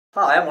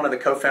Hi, I'm one of the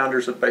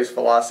co-founders of Base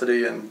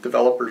Velocity and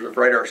developers of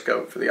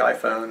RadarScope for the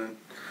iPhone and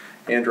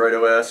Android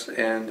OS.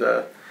 And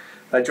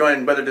I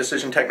joined Weather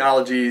Decision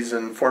Technologies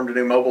and formed a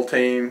new mobile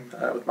team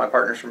with my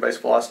partners from Base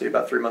Velocity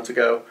about 3 months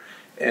ago.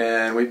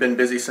 And we've been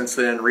busy since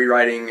then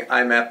rewriting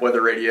iMap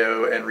weather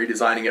radio and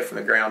redesigning it from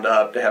the ground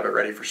up to have it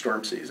ready for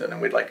storm season.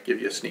 And we'd like to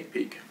give you a sneak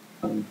peek.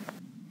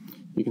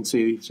 You can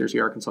see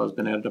Searcy, Arkansas has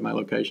been added to my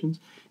locations,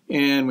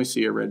 and we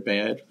see a red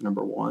badge with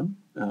number 1.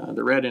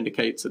 The red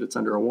indicates that it's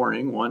under a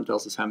warning. 1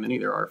 tells us how many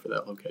there are for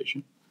that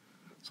location.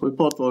 So we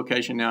pull up the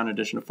location now. In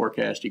addition to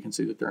forecast, you can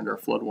see that they're under a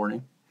flood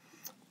warning.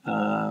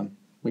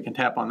 We can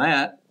tap on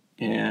that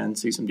and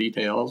see some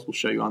details. We'll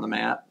show you on the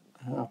map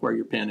where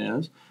your pin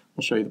is.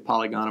 We'll show you the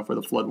polygon of where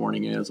the flood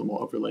warning is, and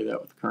we'll overlay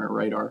that with the current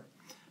radar.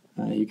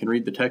 You can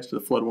read the text of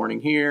the flood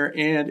warning here,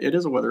 and it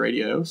is a weather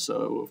radio,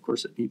 so of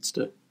course it needs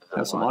to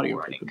have some audio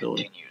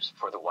capability. Continues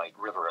for the White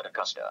River at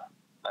Augusta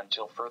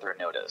until further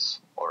notice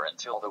or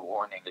until the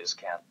warning is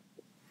canceled.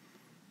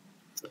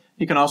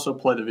 You can also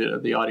play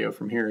the audio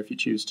from here if you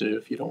choose to,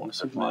 if you don't want to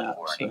see the map.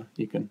 So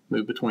you can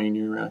move between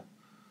your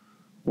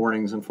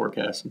warnings and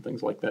forecasts and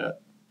things like that.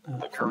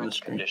 The current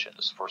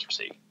conditions for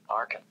Searcy,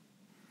 Arkansas.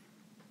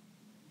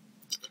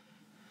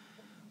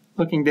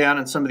 Looking down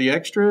at some of the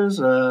extras,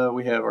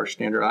 we have our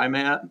standard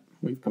iMap.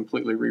 We've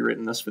completely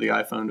rewritten this for the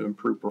iPhone to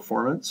improve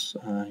performance.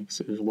 You can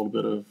see there's a little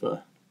bit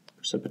of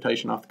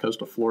precipitation off the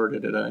coast of Florida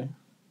today.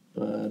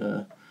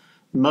 But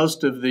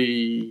most of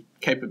the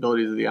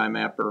capabilities of the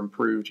iMap are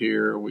improved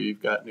here.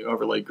 We've got new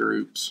overlay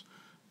groups.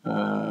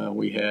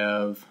 We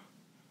have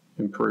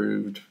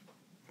improved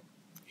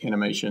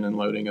animation and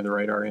loading of the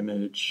radar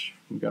image.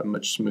 We've got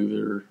much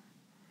smoother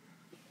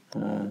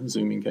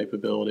zooming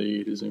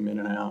capability to zoom in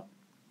and out.